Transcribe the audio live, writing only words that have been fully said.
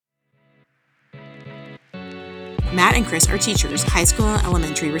Matt and Chris are teachers, high school and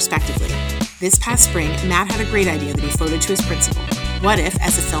elementary respectively. This past spring, Matt had a great idea that he floated to his principal. What if,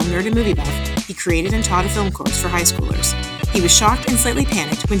 as a film nerd and movie buff, he created and taught a film course for high schoolers? He was shocked and slightly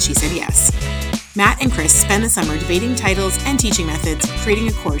panicked when she said yes. Matt and Chris spend the summer debating titles and teaching methods, creating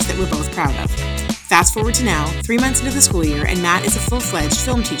a course that we're both proud of. Fast forward to now, 3 months into the school year, and Matt is a full-fledged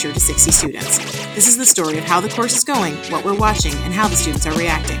film teacher to 60 students. This is the story of how the course is going, what we're watching, and how the students are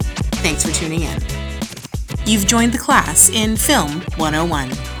reacting. Thanks for tuning in. You've joined the class in Film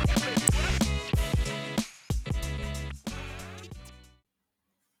 101.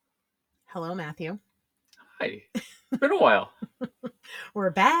 Hello, Matthew. Hi. It's been a while. We're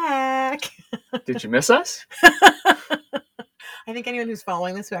back. Did you miss us? I think anyone who's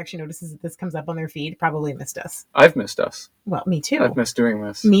following this, who actually notices that this comes up on their feed, probably missed us. I've missed us. Well, me too. I've missed doing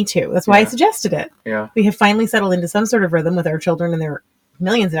this. Me too. That's why I suggested it. Yeah. We have finally settled into some sort of rhythm with our children and their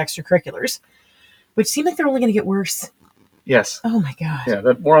millions of extracurriculars, which seem like they're only going to get worse. Yes. Oh my God. Yeah,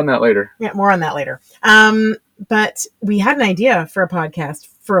 more on that later. Yeah, more on that later. But we had an idea for a podcast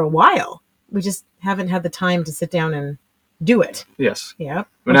for a while. We just haven't had the time to sit down and do it. Yes. Yeah.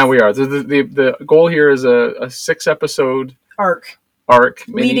 But now we are. The goal here is a 6-episode arc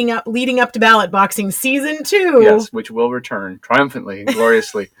leading up to Ballot Boxing Season 2. Yes, which will return triumphantly and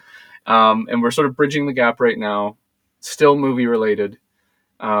gloriously. And we're sort of bridging the gap right now. Still movie related.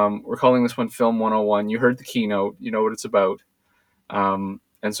 We're calling this one Film 101. You heard the keynote. You know what it's about. And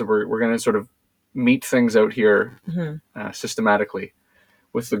so we're going to sort of meet things out here systematically,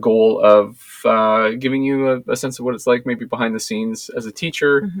 with the goal of giving you a sense of what it's like maybe behind the scenes as a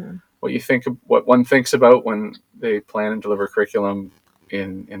teacher, what one thinks about when they plan and deliver curriculum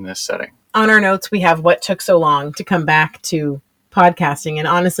in this setting. On our notes, we have what took so long to come back to podcasting. And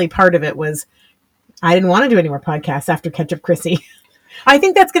honestly, part of it was I didn't want to do any more podcasts after Ketchup Chrissy. I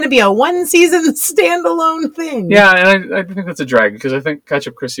think that's going to be a 1-season standalone thing. Yeah, and I think that's a drag because I think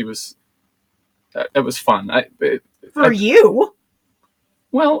Ketchup Chrissy was fun. For you?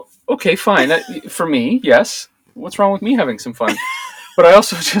 Well, okay, fine. For me, yes. What's wrong with me having some fun? But I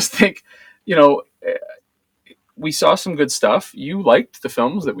also just think, we saw some good stuff. You liked the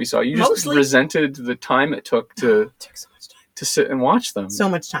films that we saw. You just resented the time it took to so much time to sit and watch them. So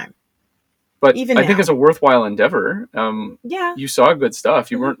much time. But even I think it's a worthwhile endeavor. Yeah. You saw good stuff.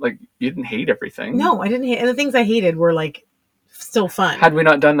 You weren't you didn't hate everything. No, I didn't hate. And the things I hated were still fun. Had we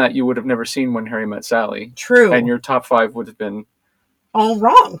not done that, you would have never seen When Harry Met Sally. True. And your top 5 would have been all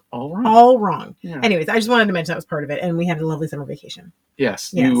wrong. Yeah. Anyways, I just wanted to mention that was part of it, and we had a lovely summer vacation.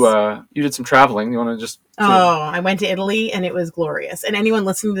 Yes. You did some traveling. You want to just? I went to Italy, and it was glorious. And anyone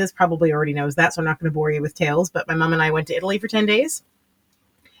listening to this probably already knows that, so I'm not going to bore you with tales. But my mom and I went to Italy for 10 days,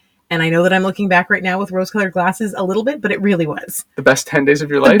 and I know that I'm looking back right now with rose-colored glasses a little bit, but it really was the best 10 days of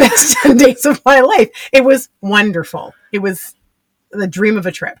your life. The best 10 days of my life. It was wonderful. It was the dream of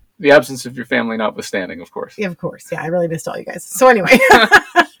a trip. The absence of your family notwithstanding, of course. Yeah, of course. Yeah, I really missed all you guys. So anyway,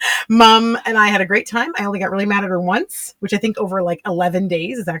 Mom and I had a great time. I only got really mad at her once, which I think over 11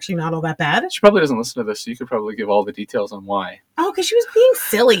 days is actually not all that bad. She probably doesn't listen to this, so you could probably give all the details on why. Oh, because she was being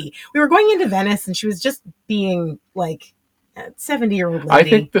silly. We were going into Venice, and she was just being a 70-year-old lady. I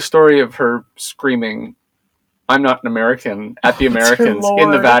think the story of her screaming, "I'm not an American," at the Americans in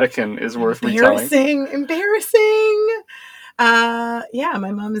the Vatican is worth retelling. Embarrassing. Yeah,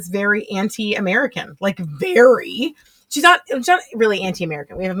 my mom is very anti-American, very. She's not really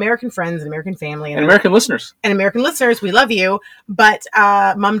anti-American. We have American friends and American family and American listeners. And American listeners, we love you. But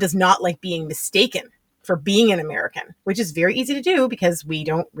Mom does not like being mistaken for being an American, which is very easy to do because we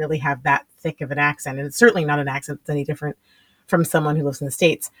don't really have that thick of an accent. And it's certainly not an accent that's any different from someone who lives in the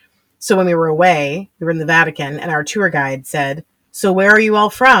States. So when we were away, we were in the Vatican, and our tour guide said, "So where are you all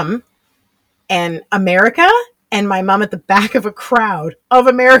from?" And America? And my mom at the back of a crowd of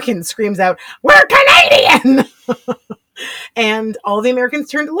Americans screams out, "We're Canadian!" And all the Americans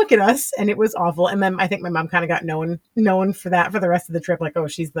turned to look at us, and it was awful. And then I think my mom kind of got known for that for the rest of the trip.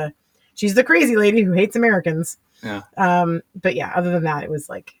 She's the crazy lady who hates Americans. Yeah. But yeah, other than that, it was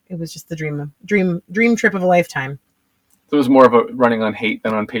just the dream trip of a lifetime. So it was more of a running on hate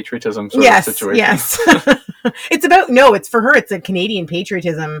than on patriotism sort of situation. Yes. It's for her. It's a Canadian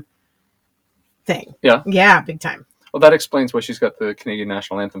patriotism thing. Yeah. Yeah, big time. Well, that explains why she's got the Canadian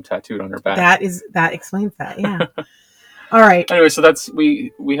national anthem tattooed on her back. That explains that. Yeah. All right. Anyway, so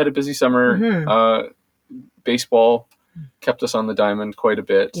we had a busy summer. Mm-hmm. Baseball kept us on the diamond quite a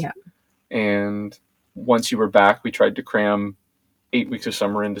bit. Yeah. And once you were back, we tried to cram 8 weeks of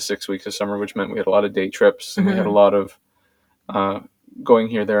summer into 6 weeks of summer, which meant we had a lot of day trips and we had a lot of going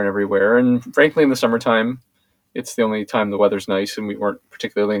here, there, and everywhere. And frankly, in the summertime, it's the only time the weather's nice, and we weren't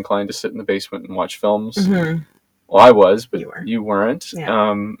particularly inclined to sit in the basement and watch films Well, I was, but You were. you weren't.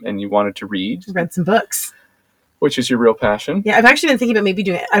 Yeah. And you wanted to read, Read some books. which is your real passion. Yeah, I've actually been thinking about maybe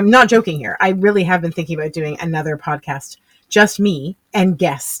doing it. I'm not joking here. I really have been thinking about doing another podcast, just me and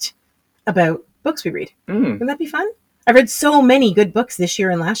guest, about books we read. Mm. Wouldn't that be fun? I've read so many good books this year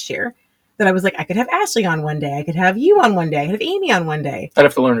and last year that I was like, I could have Ashley on one day. I could have you on one day. I could have Amy on one day. I'd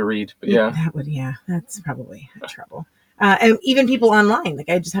have to learn to read, but yeah. That would, yeah, that's probably trouble. And even people online, like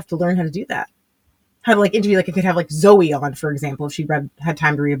I just have to learn how to do that. How to like interview, like I could have like Zoe on, for example, if she had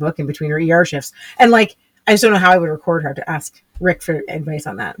time to read a book in between her ER shifts. And like, I just don't know how I would record her to ask Rick for advice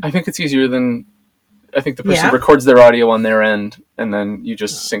on that. I think it's easier than, I think the person records their audio on their end, and then you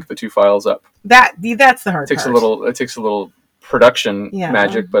just sync the two files up. That's the hard part. It takes a little production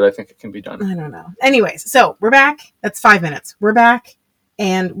magic, but I think it can be done. I don't know. Anyways, so we're back. That's 5 minutes. We're back,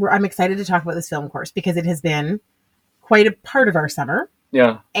 and I'm excited to talk about this film course because it has been quite a part of our summer.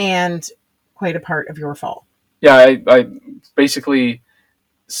 Yeah. And quite a part of your fall. Yeah, I basically,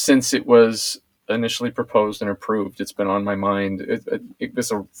 since it was initially proposed and approved, it's been on my mind.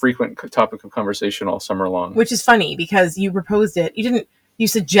 It's a frequent topic of conversation all summer long. Which is funny because you proposed it. You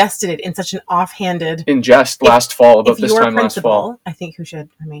suggested it in such an offhanded... In jest last fall, about this time last fall. I think who should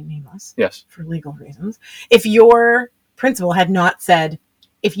remain nameless. Yes. For legal reasons. If your principal had not said,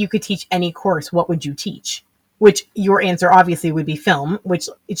 if you could teach any course, what would you teach? Which your answer obviously would be film, which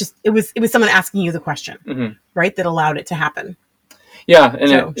it was someone asking you the question, right? That allowed it to happen. Yeah. And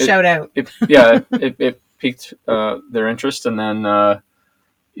so shout out. It piqued their interest. And then,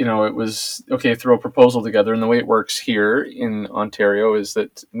 it was, okay, throw a proposal together. And the way it works here in Ontario is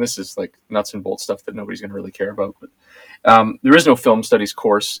that, and this is like nuts and bolts stuff that nobody's going to really care about, but there is no film studies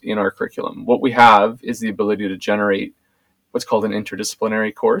course in our curriculum. What we have is the ability to generate what's called an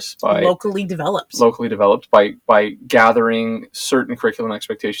interdisciplinary course locally developed by gathering certain curriculum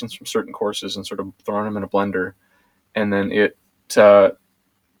expectations from certain courses and sort of throwing them in a blender. And then it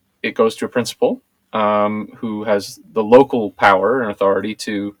goes to a principal who has the local power and authority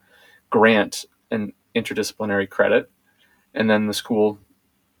to grant an interdisciplinary credit. And then the school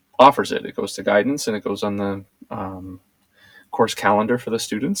offers it. It goes to guidance and it goes on the course calendar for the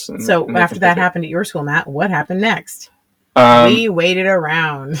students. And after that happened at your school, Matt, what happened next? We waited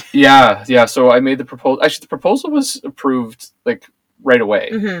around. Yeah. So I made the proposal. Actually, the proposal was approved like right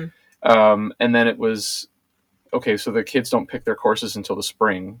away. And then it was, okay, so the kids don't pick their courses until the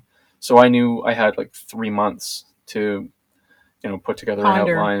spring. So I knew I had like 3 months to, put together an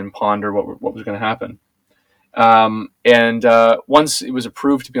outline and ponder what was going to happen. And once it was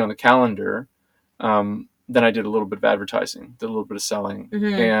approved to be on the calendar, then I did a little bit of advertising, did a little bit of selling.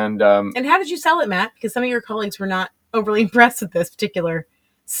 And how did you sell it, Matt? Because some of your colleagues were not overly impressed with this particular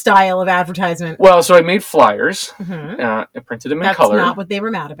style of advertisement. Well, so I made flyers. I printed them in color. That's not what they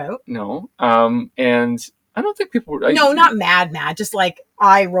were mad about. No. And I don't think people were... No, not mad. Just like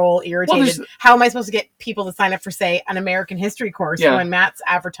eye roll, irritated. Well, how am I supposed to get people to sign up for, say, an American history course when Matt's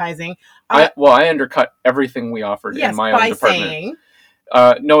advertising? I undercut everything we offered in my own department. Saying,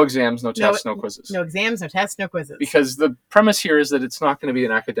 no exams, no tests, no quizzes. No exams, no tests, no quizzes. Because the premise here is that it's not going to be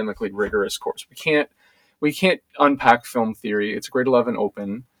an academically rigorous course. We can't unpack film theory. It's grade 11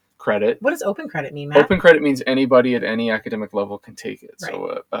 open credit. What does open credit mean, Matt? Open credit means anybody at any academic level can take it. Right.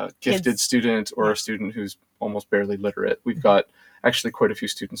 So a gifted student or a student who's almost barely literate. We've got actually quite a few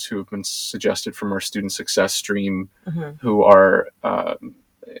students who have been suggested from our student success stream who are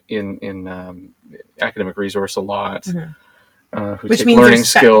in academic resource a lot. Which means learning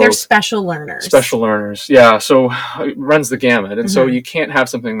skills. They're special learners. Special learners, yeah. So it runs the gamut. And so you can't have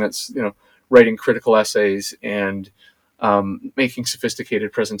something that's, writing critical essays and making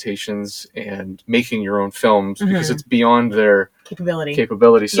sophisticated presentations and making your own films because it's beyond their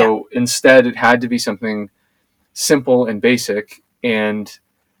capability. So instead, it had to be something simple and basic. And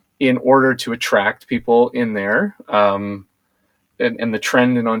in order to attract people in there, and the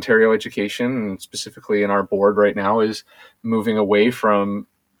trend in Ontario education, and specifically in our board right now, is moving away from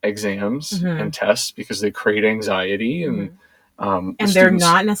exams and tests because they create anxiety and they're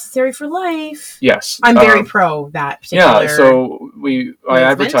not necessary for life. Yes. I'm very pro that particular. Yeah, so I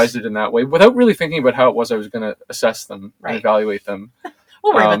advertised it in that way without really thinking about how it was I was going to assess them and evaluate them.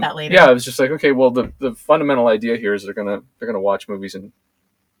 We'll worry about that later. Yeah, it was just like, okay, well, the fundamental idea here is they're gonna watch movies and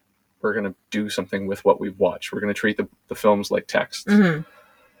we're gonna do something with what we've watched. We're gonna treat the films like text.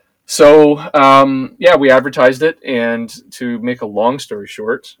 So we advertised it, and to make a long story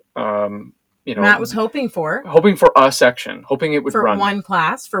short, Matt was hoping for a section, hoping it would run for one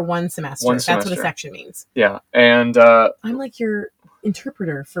class for one semester. That's what a section means. Yeah, and I'm like your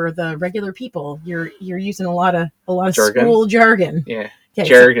interpreter for the regular people. You're using a lot of jargon. School jargon. Yeah,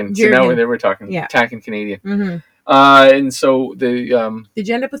 jargon. So now we're talking talking Canadian. And so Did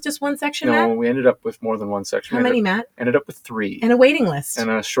you end up with just one section, Matt? we ended up with more than one section. How many, Matt? Ended up with 3. And a waiting list. And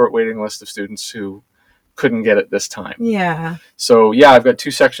a short waiting list of students who couldn't get it this time. Yeah. So yeah, I've got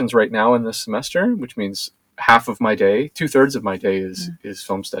 2 sections right now in this semester, which means half of my day, 2/3 of my day is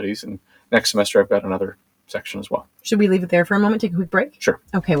film studies, and next semester I've got another section as well. Should we leave it there for a moment, take a quick break? Sure.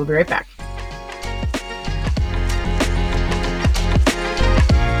 Okay, we'll be right back.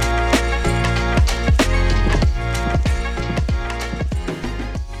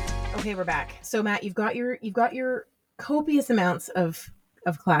 Okay, we're back. So Matt, you've got your copious amounts of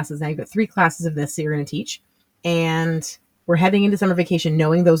classes. Now you've got 3 classes of this that you're going to teach, and we're heading into summer vacation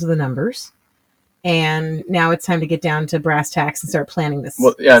knowing those are the numbers. And now it's time to get down to brass tacks and start planning this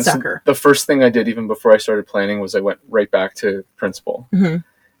sucker. So the first thing I did, even before I started planning, was I went right back to principal,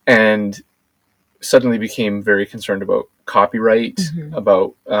 and suddenly became very concerned about copyright.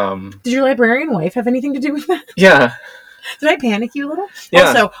 About did your librarian wife have anything to do with that? Yeah. Did I panic you a little?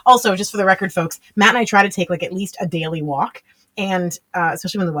 Yeah. Also, just for the record, folks, Matt and I try to take like at least a daily walk, and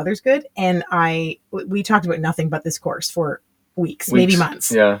especially when the weather's good. And we talked about nothing but this course for weeks, maybe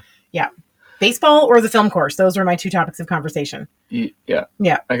months. Yeah. Yeah. Baseball or the film course. Those were my 2 topics of conversation. Yeah.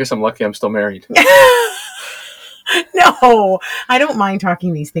 Yeah. I guess I'm lucky I'm still married. No, I don't mind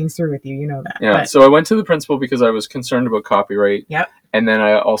talking these things through with you. You know that. Yeah. But... So I went to the principal because I was concerned about copyright. Yep. And then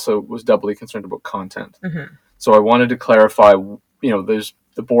I also was doubly concerned about content. So I wanted to clarify, the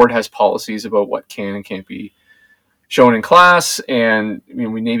board has policies about what can and can't be shown in class. And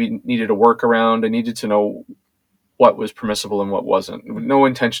we maybe needed a workaround. I needed to know what was permissible and what wasn't. No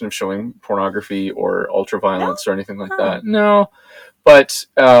intention of showing pornography or ultraviolence or anything like that. No. But,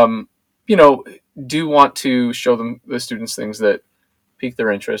 do want to show the students things that pique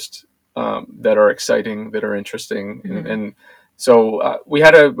their interest, that are exciting, that are interesting. And so we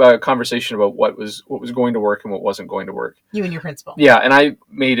had a conversation about what was going to work and what wasn't going to work. You and your principal. Yeah. And I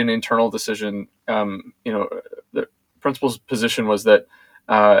made an internal decision. The principal's position was that,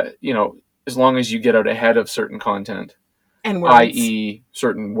 as long as you get out ahead of certain content, and words. i.e.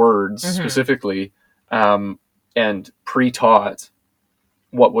 certain words specifically, and pre-taught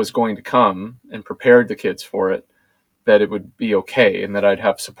what was going to come and prepared the kids for it, that it would be okay and that I'd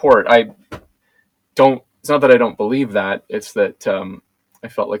have support. It's not that I don't believe that, it's that I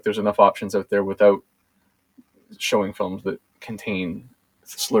felt like there's enough options out there without showing films that contain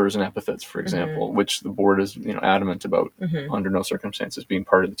slurs and epithets, for example, which the board is adamant about under no circumstances being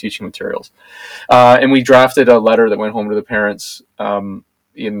part of the teaching materials. And we drafted a letter that went home to the parents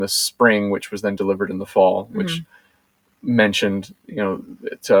in the spring, which was then delivered in the fall, which mentioned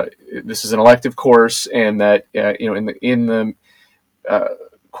that this is an elective course, and that in the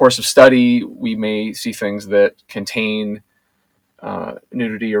course of study we may see things that contain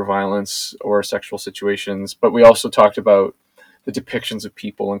nudity or violence or sexual situations, but we also talked about the depictions of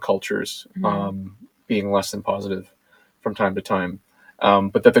people and cultures being less than positive from time to time,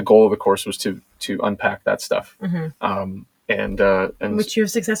 but that the goal of the course was to unpack that stuff, and which you have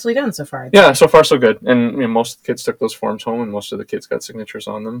successfully done so far. Yeah, so far so good. And most of the kids took those forms home, and most of the kids got signatures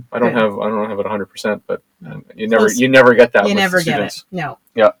on them. I don't have it 100%, but you never get that. You never get it. No.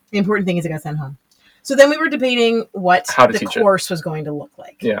 Yeah. The important thing is it got sent home. So then we were debating what the course was going to look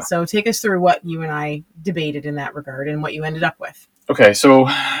like. Yeah. So take us through what you and I debated in that regard and what you ended up with. Okay, so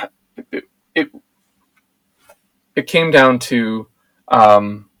it came down to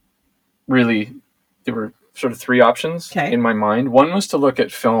really there were sort of 3 options in my mind. One was to look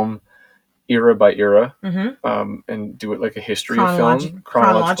at film era by era and do it like a history of film.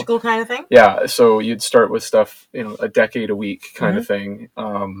 Chronological kind of thing? Yeah, so you'd start with stuff, a decade a week kind of thing,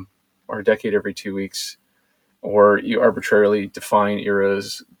 or a decade every 2 weeks, or you arbitrarily define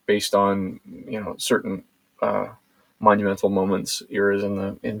eras based on, certain monumental moments, eras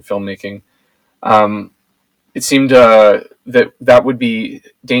in filmmaking. It seemed that would be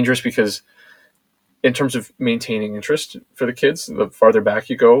dangerous because in terms of maintaining interest for the kids, the farther back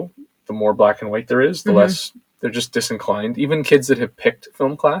you go, the more black and white there is, the less they're just disinclined. Even kids that have picked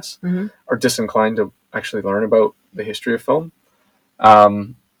film class are disinclined to actually learn about the history of film.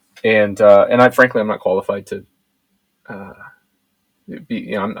 And frankly, I'm not qualified to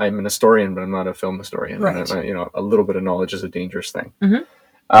be. I'm an historian, but I'm not a film historian. Right. And, a little bit of knowledge is a dangerous thing.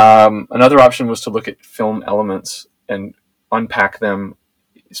 Another option was to look at film elements and unpack them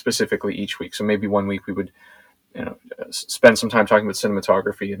specifically each week. So maybe one week we would spend some time talking about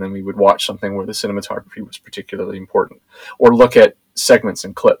cinematography, and then we would watch something where the cinematography was particularly important, or look at segments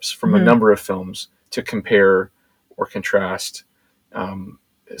and clips from a number of films to compare or contrast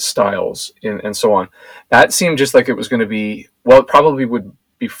styles and so on. That seemed just like it was going to be, it probably would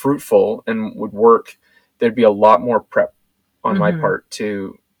be fruitful and would work there'd be a lot more prep on my Mhm. part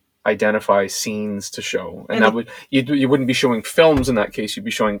to identify scenes to show, and And that would you wouldn't be showing films in that case. You'd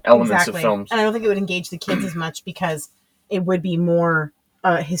be showing elements of exactly. films. And I don't think it would engage the kids as much because it would be more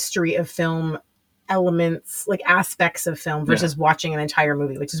a history of film elements, like aspects of film versus watching an entire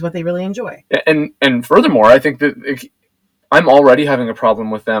movie, which is what they really enjoy. And furthermore, I think that I'm already having a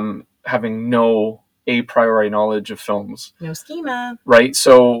problem with them having no a priori knowledge of films, No schema. right?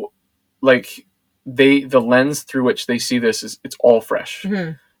 So, like the lens through which they see this is it's all fresh.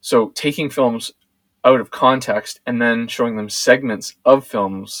 Mhm. So taking films out of context and then showing them segments of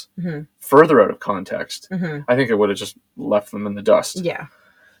films Mhm. further out of context, Mhm. I think it would have just left them in the dust. Yeah.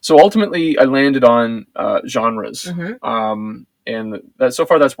 So ultimately, I landed on genres, Mhm. and that so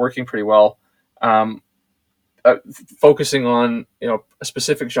far that's working pretty well. Um, Focusing on a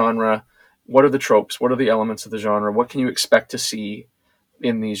specific genre. What are the tropes? What are the elements of the genre? What can you expect to see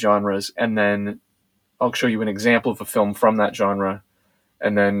in these genres? And then I'll show you an example of a film from that genre,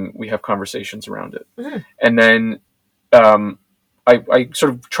 and then we have conversations around it. Mhm. And then I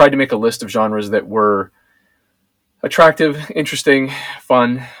sort of tried to make a list of genres that were attractive, interesting,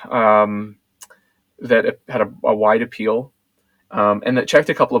 fun, that had a wide appeal, and that checked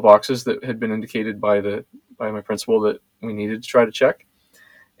a couple of boxes that had been indicated by my principal that we needed to try to check.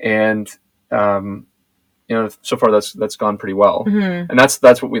 And so far that's gone pretty well, Mhm. and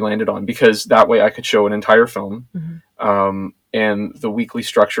that's what we landed on, because that way I could show an entire film, Mhm. and the weekly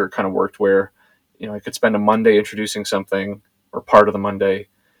structure kind of worked where I could spend a Monday introducing something or part of the Monday,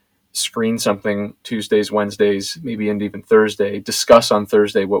 screen something Tuesdays, Wednesdays, maybe and even Thursday, discuss on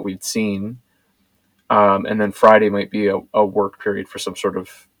Thursday what we'd seen, and then Friday might be a work period for some sort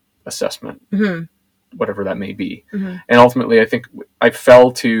of assessment, Mhm. whatever that may be. Mhm. And ultimately, I think I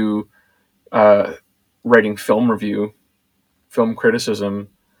fell to writing film review, film criticism,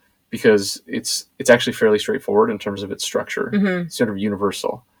 because it's actually fairly straightforward in terms of its structure. Mhm. It's sort of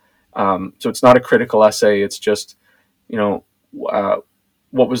universal. So it's not a critical essay. It's just,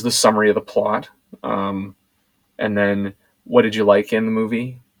 what was the summary of the plot, and then what did you like in the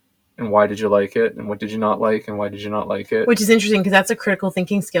movie, and why did you like it, and what did you not like, and why did you not like it. Which is interesting because that's a critical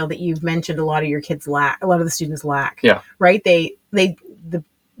thinking skill that you've mentioned a lot of your kids lack, a lot of the students lack. Yeah. Right?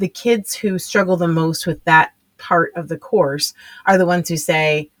 The kids who struggle the most with that part of the course are the ones who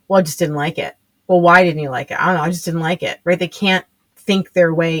say, well, I just didn't like it. Well, why didn't you like it? I don't know. I just didn't like it. Right? They can't think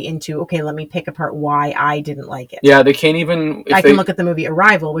their way into, okay, let me pick apart why I didn't like it. Yeah, they can't even. I can look at the movie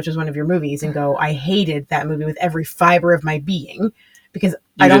Arrival, which was one of your movies, and go, I hated that movie with every fiber of my being because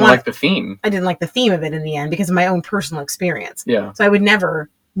I didn't like the theme. I didn't like the theme of it in the end because of my own personal experience. Yeah. So I would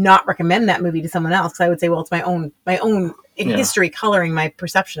never not recommend that movie to someone else. I would say, well, it's my own history coloring my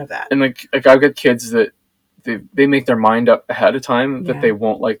perception of that. And like I've got kids that they make their mind up ahead of time that they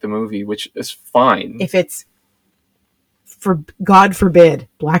won't like the movie, which is fine. If it's, for God forbid,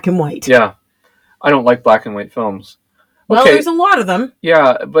 black and white. Yeah. I don't like black and white films. Well, there's a lot of them.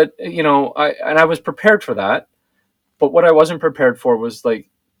 Yeah, but I was prepared for that. But what I wasn't prepared for was like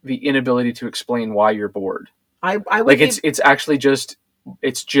the inability to explain why you're bored. I would like it's actually just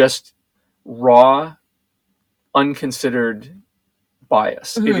raw, unconsidered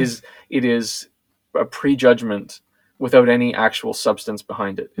bias. Mm-hmm. It is a prejudgment without any actual substance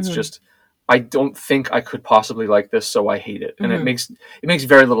behind it. It's just, I don't think I could possibly like this, so I hate it. And it makes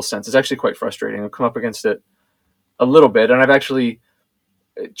very little sense. It's actually quite frustrating. I've come up against it a little bit, and I've actually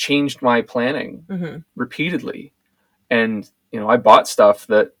changed my planning repeatedly. And I bought stuff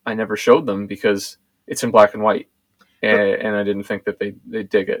that I never showed them because it's in black and white, and I didn't think that they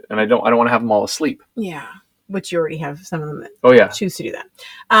dig it. And I don't want to have them all asleep. Yeah, which you already have some of them that choose to do that.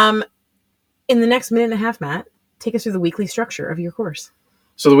 In the next minute and a half, Matt, take us through the weekly structure of your course.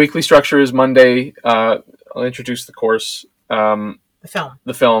 So the weekly structure is Monday. I'll introduce the course. The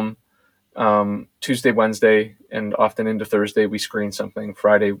film. Tuesday, Wednesday, and often into Thursday, we screen something.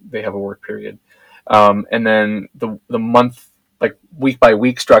 Friday, they have a work period. And then the month, like week by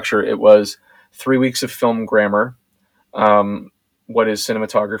week structure, it was 3 weeks of film grammar. What is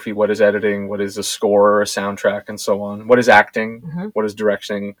cinematography? What is editing? What is a score or a soundtrack, and so on? What is acting? What is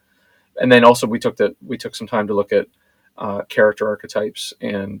directing? And then also we took some time to look at character archetypes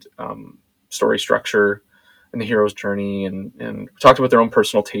and story structure and the hero's journey, and talked about their own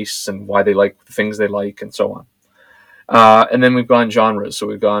personal tastes and why they like the things they like, and so on. And then we've gone genres. So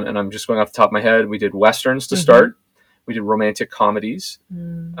we've gone, and I'm just going off the top of my head, we did Westerns to start. We did romantic comedies.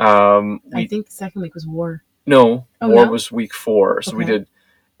 I think the second week was war. No, war was week 4. So we did,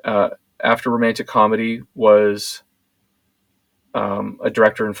 after romantic comedy was a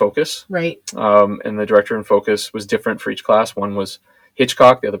director in focus. Right. And the director in focus was different for each class. One was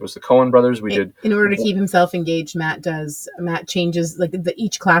Hitchcock. The other was the Coen brothers. We did In order to keep himself engaged, Matt changes, like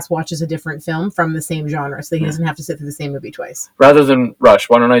each class watches a different film from the same genre, so he doesn't have to sit through the same movie twice. Rather than rush,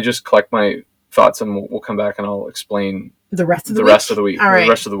 why don't I just collect my thoughts and we'll come back and I'll explain the rest of the week. All right. The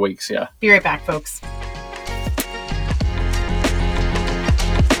rest of the weeks, yeah. Be right back, folks.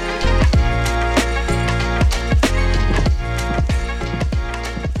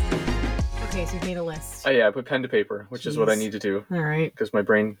 Okay, so you've made a list. Yeah, I put pen to paper, which is what I need to do. All right. Because my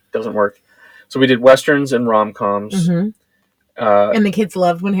brain doesn't work. So we did westerns and rom-coms. Mm-hmm. And the kids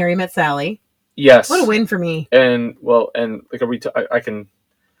loved When Harry Met Sally. Yes. What a win for me. And like, I can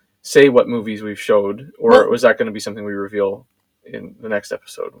say what movies we've showed, or was that going to be something we reveal in the next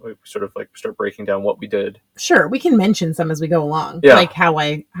episode? We sort of like start breaking down what we did. Sure, we can mention some as we go along. Yeah. Like how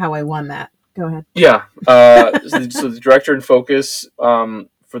I won that. Go ahead. Yeah. So the director in focus, for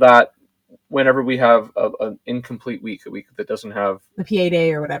that, whenever we have an incomplete week, a week that doesn't have the PA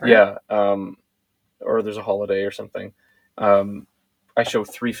day or whatever. Yeah. Or there's a holiday or something. I show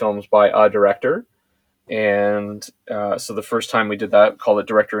 3 films by a director. And so the first time we did that, called it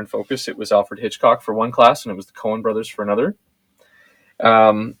Director in Focus, it was Alfred Hitchcock for one class, and it was the Coen brothers for another.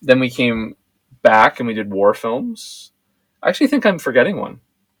 Then we came back and we did war films. I actually think I'm forgetting one.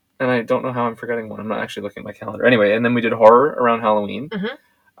 And I don't know how I'm forgetting one. I'm not actually looking at my calendar. Anyway, and then we did horror around Halloween.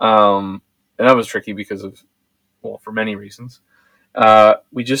 Mm-hmm. And that was tricky because of, for many reasons.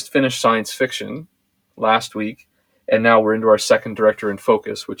 We just finished science fiction last week. And now we're into our second director in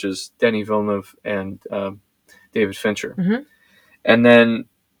focus, which is Denis Villeneuve and David Fincher. Mm-hmm. And then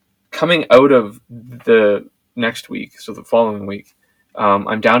coming out of the next week, so the following week,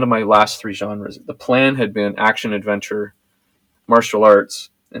 I'm down to my last 3 genres. The plan had been action, adventure, martial arts,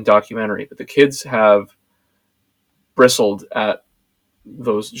 and documentary. But the kids have bristled at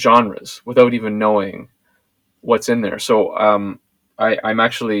those genres without even knowing what's in there. So I'm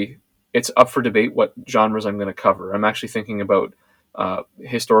actually... It's up for debate what genres I'm going to cover. I'm actually thinking about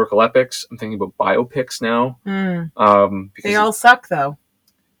historical epics. I'm thinking about biopics now. Because they all suck, though.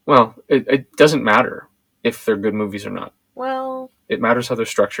 Well, it doesn't matter if they're good movies or not. Well... It matters how they're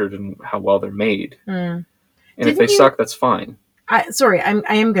structured and how well they're made. And if they suck, that's fine. I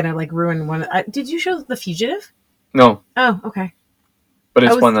am going to, like, ruin one. Did you show The Fugitive? No. Oh, okay. But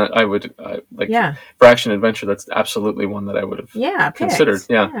it's one that I would, like, for action adventure, that's absolutely one that I would have considered.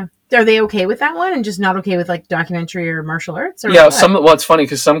 Yeah. Are they okay with that one and just not okay with, like, documentary or martial arts? Or it's funny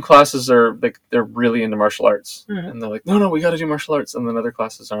because some classes are, like, they're really into martial arts. And they're like, no, we got to do martial arts. And then other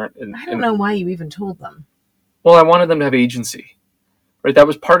classes aren't. I don't know why you even told them. Well, I wanted them to have agency. Right? That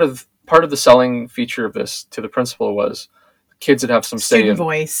was part of the selling feature of this to the principal was kids that have some say in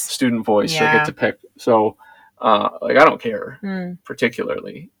student voice. Yeah. They get to pick. So... like, I don't care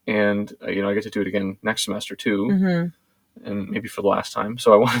particularly. And, I get to do it again next semester too. And maybe for the last time.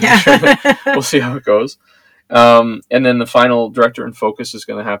 So I want to make sure that we'll see how it goes. And then the final director in focus is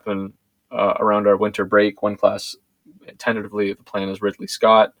going to happen around our winter break. One class, tentatively, the plan is Ridley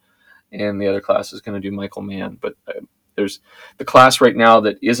Scott. And the other class is going to do Michael Mann. But there's the class right now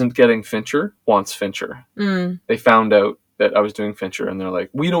that isn't getting Fincher wants Fincher. They found out that I was doing Fincher, and they're like,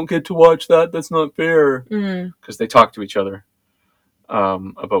 we don't get to watch that. That's not fair. Because they talk to each other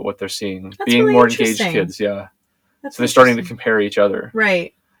about what they're seeing. That's being really more engaged kids, yeah. So they're starting to compare each other.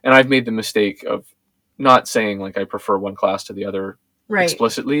 Right. And I've made the mistake of not saying, like, I prefer one class to the other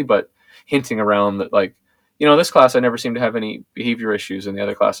explicitly, but hinting around that, like, this class I never seem to have any behavior issues, and the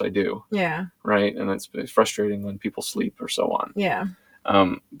other class I do. Yeah. Right? And it's frustrating when people sleep or so on. Yeah.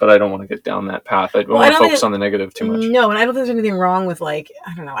 But I don't want to get down that path. I don't want to focus on the negative too much. No, and I don't think there's anything wrong with, like,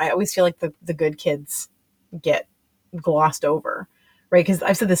 I don't know. I always feel like the good kids get glossed over, right? Because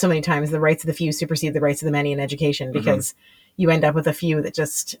I've said this so many times: the rights of the few supersede the rights of the many in education, because you end up with a few that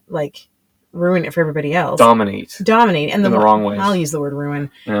just, like, ruin it for everybody else. Dominate, and in the wrong way. I'll use the word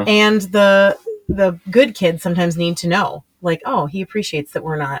ruin. Yeah. And the good kids sometimes need to know, like, oh, he appreciates that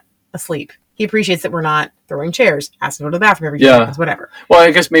we're not asleep. He appreciates that we're not throwing chairs, has to go to the bathroom every 2 seconds, whatever. Well, I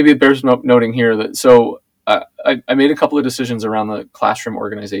guess maybe it bears noting here that I made a couple of decisions around the classroom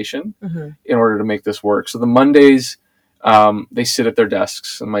organization in order to make this work. So the Mondays, they sit at their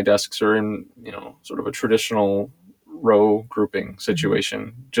desks, and my desks are in, sort of a traditional row grouping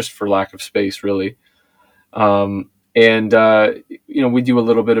situation, just for lack of space, really. We do a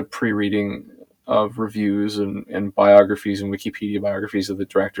little bit of pre-reading of reviews and biographies and Wikipedia biographies of the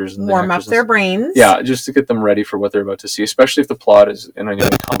directors and warm up their brains. Yeah, just to get them ready for what they're about to see, especially if the plot is in any way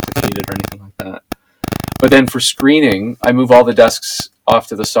complicated or anything like that. But then for screening, I move all the desks off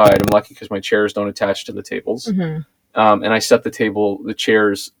to the side. I'm lucky because my chairs don't attach to the tables. And I set the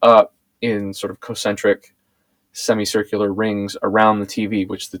chairs up in sort of concentric semicircular rings around the TV,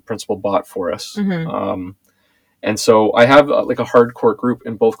 which the principal bought for us. Mm-hmm. And so I have like a hardcore group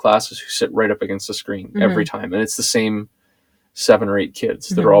in both classes who sit right up against the screen Mm-hmm. every time. And it's the same 7 or 8 kids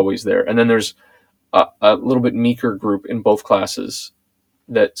that Mm-hmm. are always there. And then there's a little bit meeker group in both classes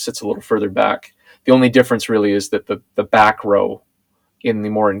that sits a little further back. The only difference really is that the back row in the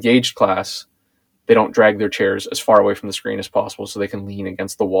more engaged class, they don't drag their chairs as far away from the screen as possible so they can lean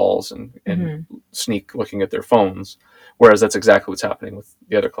against the walls and Mm-hmm. sneak looking at their phones. Whereas that's exactly what's happening with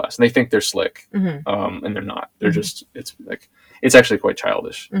the other class. And they think they're slick, Mm-hmm. and they're not. They're Mm-hmm. just, it's actually quite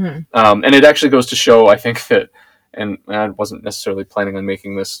childish. Mm-hmm. And it actually goes to show, I think that, and I wasn't necessarily planning on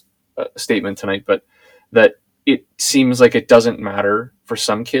making this statement tonight, but that it seems like it doesn't matter for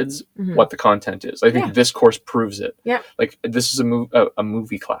some kids Mm-hmm. what the content is. I think Yeah. this course proves it. Yeah. Like this is a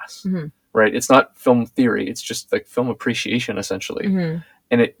movie class, Mm-hmm. right? It's not film theory. It's just like film appreciation essentially. Mm-hmm.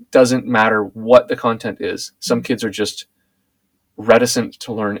 And it doesn't matter what the content is. Some Mm-hmm. kids are just reticent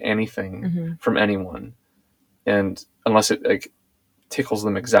to learn anything Mm-hmm. from anyone. And unless it like tickles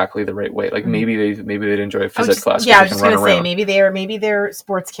them exactly the right way. Like Mhm. maybe they'd enjoy a I was phys ed just- class. yeah, I was because they just can gonna run say around. maybe they're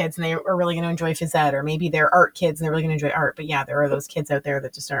sports kids and they are really going to enjoy phys ed, or maybe they're art kids and they're really going to enjoy art. But yeah, there are those kids out there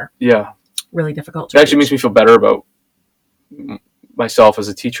that just are Yeah. really difficult. It actually makes me feel better about myself as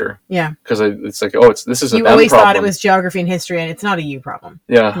a teacher. Yeah. Because it's like, oh, this is a You them always problem. thought it was geography and history, and it's not a you problem.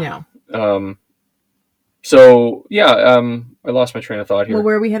 Yeah. No. So yeah, I lost my train of thought here. Well,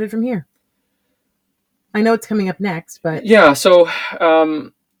 where are we headed from here? I know it's coming up next, but Yeah. So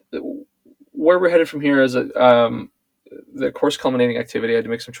where we're headed from here is the course culminating activity. I had to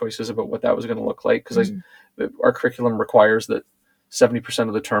make some choices about what that was going to look like because our curriculum requires that 70%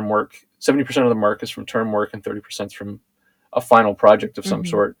 of the term work, 70% of the mark is from term work, and 30% from a final project of some Mhm.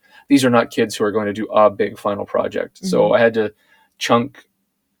 sort. These are not kids who are going to do a big final project. So I had to chunk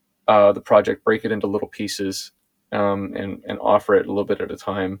the project, break it into little pieces, and offer it a little bit at a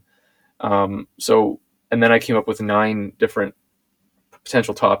time. And then I came up with 9 different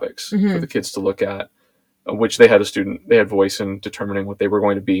potential topics for the kids to look at, which they had voice in determining what they were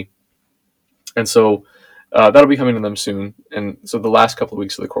going to be. And so that'll be coming to them soon. And so the last couple of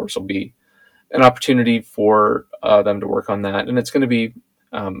weeks of the course will be an opportunity for them to work on that. And it's going to be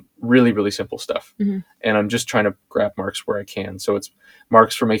really, really simple stuff. Mhm. And I'm just trying to grab marks where I can. So it's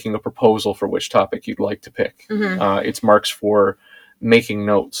marks for making a proposal for which topic you'd like to pick. Mhm. It's marks for making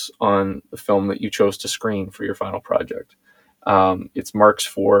notes on the film that you chose to screen for your final project. It's marks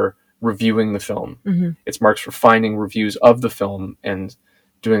for reviewing the film. Mhm. It's marks for finding reviews of the film and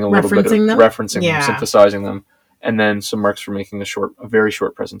doing a little bit of Referencing them? referencing Yeah. them, synthesizing them, and then some marks for making a very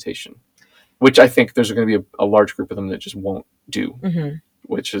short presentation, which I think there's going to be a large group of them that just won't do, Mhm.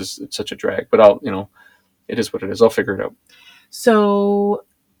 which is such a drag. But it is what it is. I'll figure it out. So,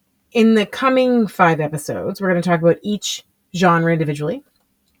 in the coming 5 episodes, we're going to talk about each genre individually,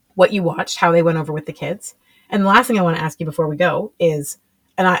 what you watched, how they went over with the kids. And the last thing I want to ask you before we go is,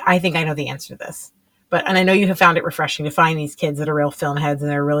 and I think I know the answer to this, and I know you have found it refreshing to find these kids that are real film heads and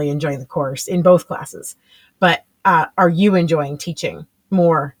they're really enjoying the course in both classes. But are you enjoying teaching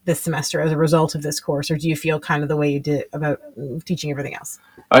more this semester as a result of this course, or do you feel kind of the way you did about teaching everything else?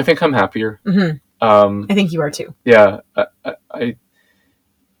 I think I'm happier. Mm-hmm. I think you are too. Yeah. I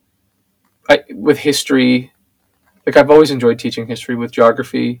with history, like I've always enjoyed teaching history. With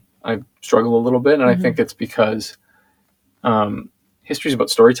geography, I struggle a little bit, and I think it's because history is about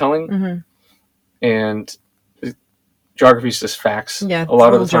storytelling, Mm-hmm. and geography is just facts. Yeah, a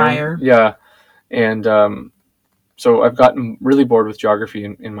lot of the it's a time. little drier. Yeah, and so I've gotten really bored with geography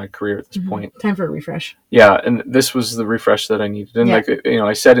in my career at this point. Time for a refresh. Yeah, and this was the refresh that I needed. And Yeah.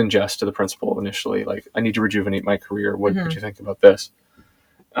 I said in jest to the principal initially, like, I need to rejuvenate my career. What Mhm. would you think about this?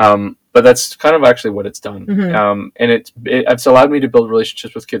 But that's kind of actually what it's done. Mhm. And it's allowed me to build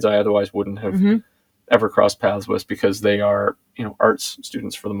relationships with kids I otherwise wouldn't have Mhm. ever crossed paths with, because they are, arts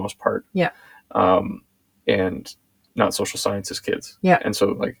students for the most part. Yeah. And not social sciences kids. Yeah. And so,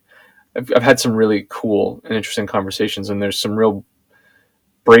 like, I've had some really cool and interesting conversations, and there's some real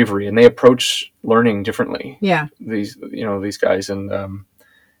bravery, and they approach learning differently. Yeah. These guys, and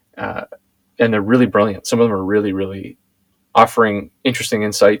they're really brilliant. Some of them are really, really offering interesting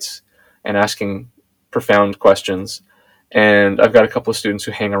insights and asking profound questions. And I've got a couple of students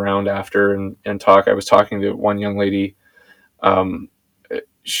who hang around after and talk. I was talking to one young lady.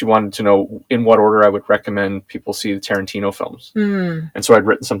 She wanted to know in what order I would recommend people see the Tarantino films. Mm. And so I'd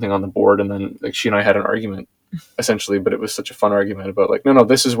written something on the board, and then she and I had an argument essentially, but it was such a fun argument about, like, no,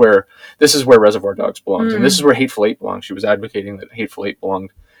 this is where Reservoir Dogs belongs, and this is where Hateful Eight belongs. She was advocating that Hateful Eight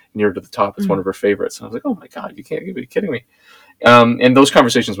belonged near to the top. It's one of her favorites. And I was like, oh my God, you can't be kidding me. And those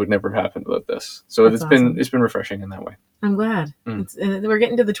conversations would never have happened without this. So That's it's awesome. been refreshing in that way. I'm glad. Mm. We're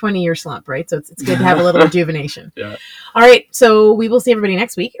getting to the 20-year slump, right? So it's good to have a little rejuvenation. Yeah. All right. So we will see everybody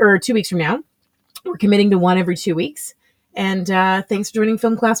next week or 2 weeks from now. We're committing to one every 2 weeks. And thanks for joining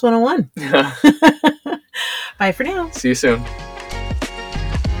Film Class 101. Bye for now. See you soon.